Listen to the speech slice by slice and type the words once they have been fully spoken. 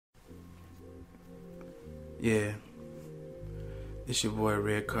Yeah, it's your boy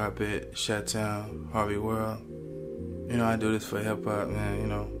Red Carpet, Chi-Town, Harvey World. You know, I do this for hip hop, man. You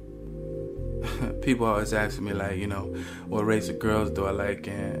know, people always ask me, like, you know, what race of girls do I like?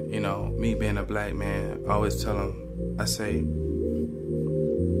 And, you know, me being a black man, I always tell them, I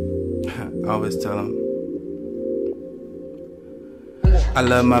always tell them, I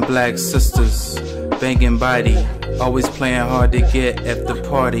love my black sisters, banging body, always playing hard to get at the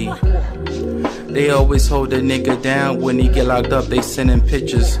party. They always hold a nigga down when he get locked up, they sending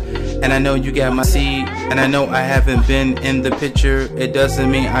pictures. And I know you got my seed, and I know I haven't been in the picture. It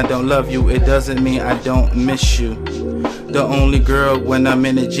doesn't mean I don't love you, it doesn't mean I don't miss you. The only girl when I'm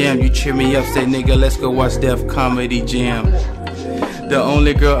in the gym, you cheer me up, say nigga let's go watch Def Comedy Jam. The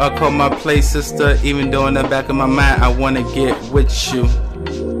only girl I call my play sister, even though in the back of my mind I wanna get with you.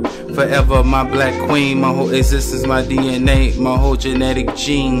 Forever my black queen, my whole existence, my DNA, my whole genetic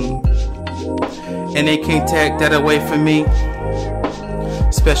gene. And they can't take that away from me.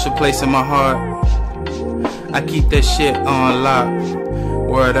 Special place in my heart, I keep that shit on lock.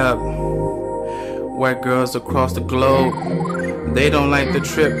 Word up. White girls across the globe, they don't like the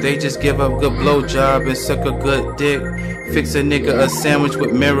trip, they just give up good blowjob and suck a good dick. Fix a nigga a sandwich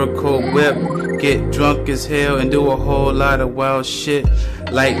with Miracle Whip. Get drunk as hell and do a whole lot of wild shit,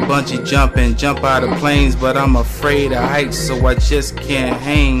 like bungee jumping, jump out of planes. But I'm afraid of heights, so I just can't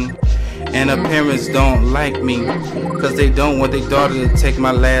hang. And her parents don't like me, cause they don't want their daughter to take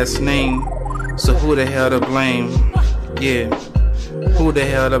my last name. So who the hell to blame? Yeah, who the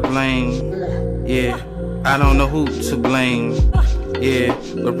hell to blame? Yeah, I don't know who to blame. Yeah,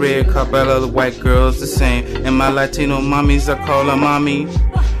 but Red Carpet, I love the white girls the same. And my Latino mommies, I call her mommy.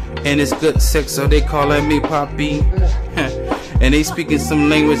 And it's good sex, so they calling me Poppy. And they speaking some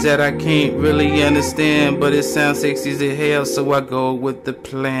language that I can't really understand, but it sounds sexy as hell, so I go with the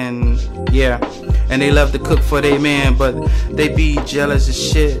plan. Yeah, and they love to cook for their man, but they be jealous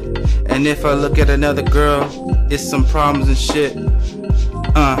as shit. And if I look at another girl, it's some problems and shit.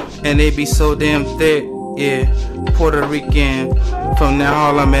 And they be so damn thick. Yeah, Puerto Rican, from that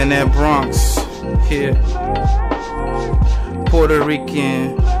Harlem and that Bronx. Yeah, Puerto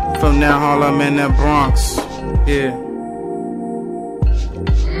Rican, from that Harlem and that Bronx. Yeah.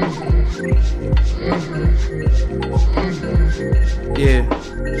 Yeah,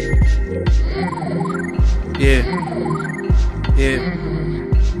 yeah, yeah.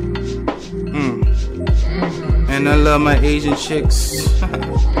 And I love my Asian chicks,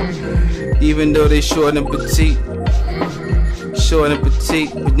 even though they short and petite. Short and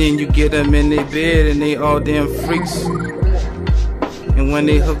petite, but then you get them in their bed and they all damn freaks. And when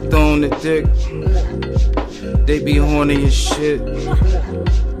they hooked on the dick, they be horny as shit.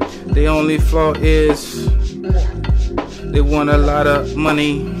 The only flaw is they want a lot of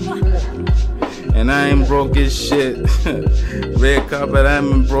money, and I ain't broke as shit. Red Carpet,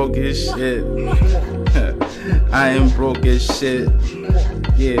 I'm broke as shit. I am broke as shit.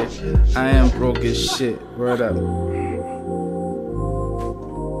 Yeah, I am broke as shit. Word up.